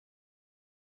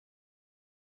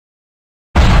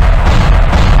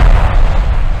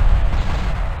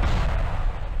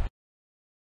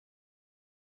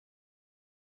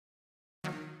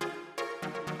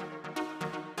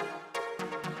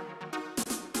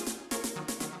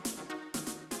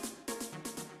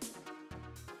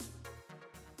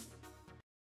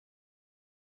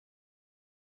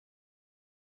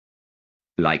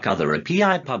Like other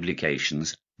API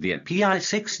publications, the API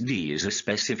 6D is a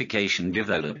specification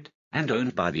developed and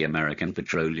owned by the American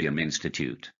Petroleum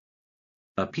Institute.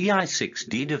 API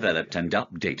 6D developed and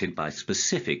updated by a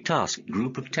specific task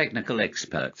group of technical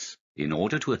experts in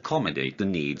order to accommodate the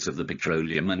needs of the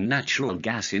petroleum and natural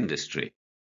gas industry.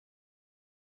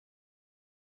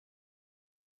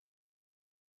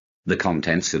 The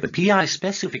contents of API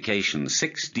Specification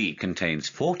 6D contains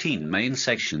 14 main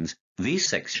sections. These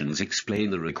sections explain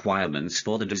the requirements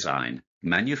for the design,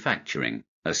 manufacturing,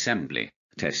 assembly,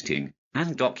 testing,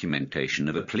 and documentation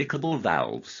of applicable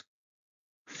valves.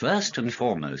 First and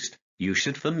foremost, you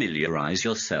should familiarize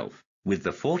yourself with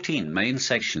the 14 main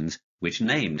sections, which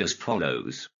named as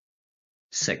follows.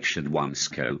 Section 1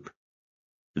 Scope.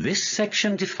 This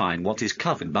section defines what is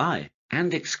covered by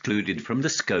and excluded from the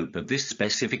scope of this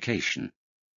specification.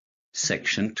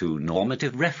 Section 2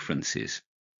 Normative References.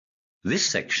 This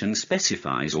section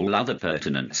specifies all other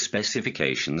pertinent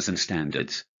specifications and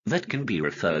standards that can be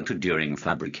referred to during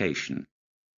fabrication.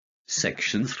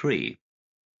 Section 3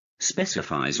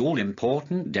 specifies all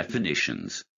important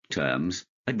definitions, terms,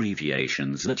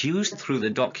 abbreviations that used through the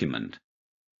document.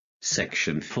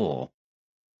 Section 4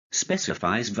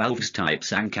 specifies valves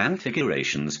types and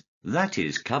configurations that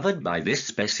is covered by this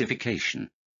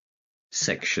specification.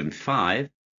 Section 5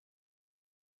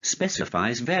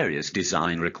 specifies various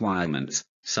design requirements,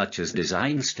 such as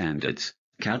design standards,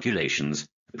 calculations,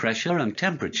 pressure and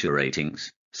temperature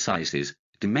ratings, sizes,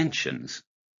 dimensions,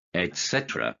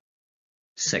 etc.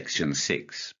 Section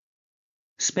 6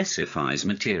 specifies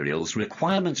materials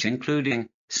requirements including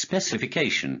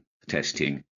specification,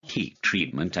 testing, heat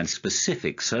treatment and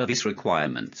specific service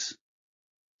requirements.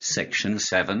 Section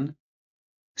 7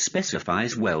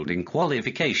 specifies welding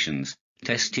qualifications,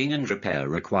 testing and repair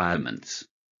requirements.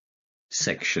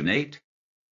 Section 8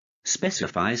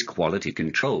 specifies quality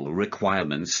control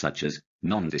requirements such as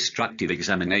non-destructive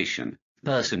examination,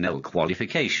 personnel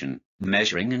qualification,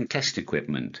 measuring and test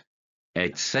equipment,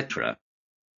 etc.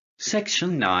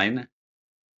 Section 9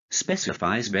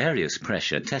 specifies various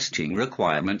pressure testing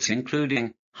requirements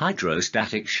including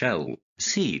hydrostatic shell,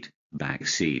 seat, back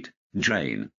seat,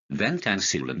 drain, vent and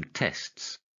sealant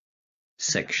tests.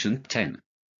 Section 10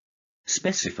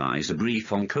 specifies a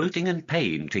brief on coating and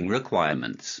painting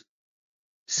requirements.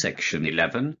 Section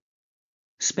 11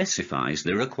 specifies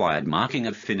the required marking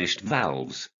of finished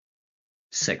valves.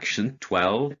 Section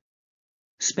 12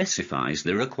 specifies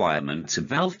the requirements of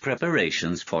valve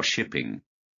preparations for shipping.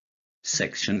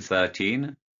 Section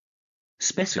 13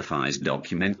 specifies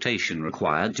documentation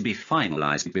required to be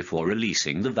finalized before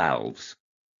releasing the valves.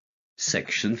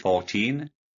 Section 14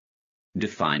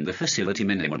 define the facility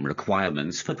minimum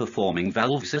requirements for performing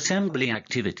valves assembly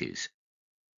activities.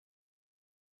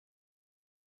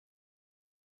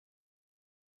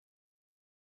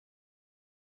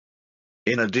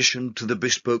 In addition to the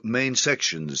bespoke main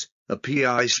sections,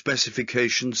 API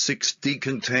Specification 6D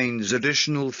contains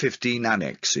additional 15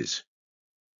 annexes.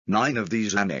 9 of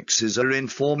these annexes are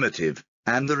informative,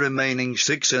 and the remaining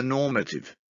 6 are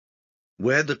normative.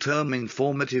 Where the term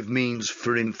informative means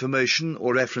for information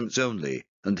or reference only,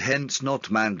 and hence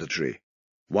not mandatory,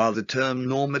 while the term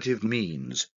normative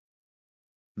means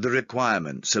the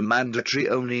requirements are mandatory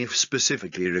only if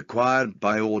specifically required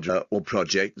by order or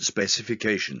project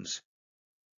specifications.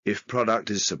 If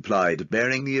product is supplied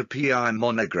bearing the API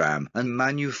monogram and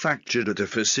manufactured at a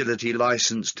facility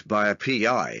licensed by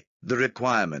API, the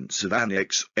requirements of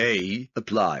Annex A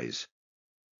applies.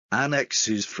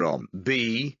 Annexes from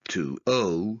B to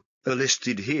O are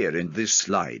listed here in this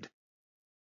slide.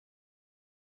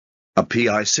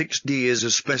 API 6D is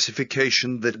a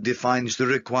specification that defines the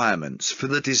requirements for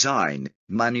the design,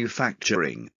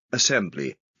 manufacturing,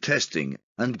 assembly, testing,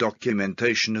 and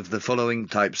documentation of the following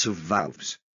types of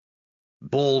valves: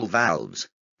 ball valves,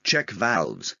 check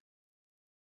valves,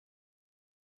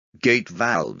 gate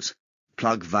valves,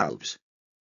 plug valves.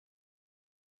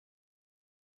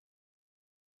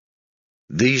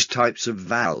 These types of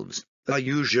valves are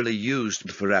usually used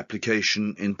for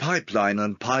application in pipeline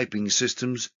and piping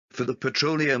systems for the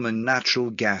petroleum and natural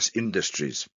gas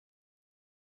industries.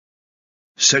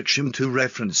 Section 2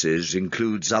 References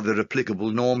includes other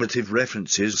applicable normative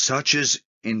references such as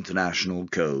international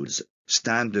codes,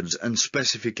 standards and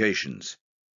specifications.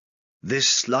 This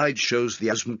slide shows the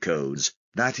ASME codes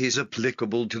that is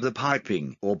applicable to the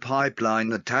piping or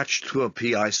pipeline attached to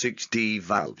API 6D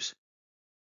valves.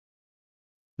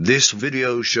 This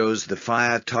video shows the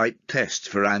fire tight test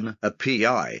for an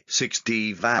API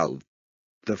 6D valve.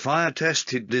 The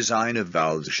fire-tested design of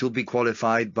valves shall be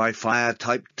qualified by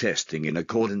fire-type testing in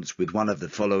accordance with one of the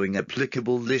following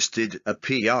applicable listed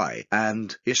API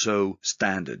and ISO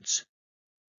standards.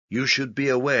 You should be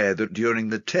aware that during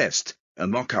the test, a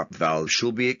mock-up valve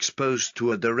shall be exposed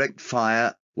to a direct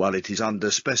fire while it is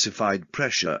under specified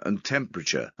pressure and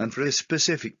temperature and for a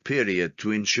specific period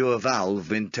to ensure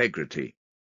valve integrity.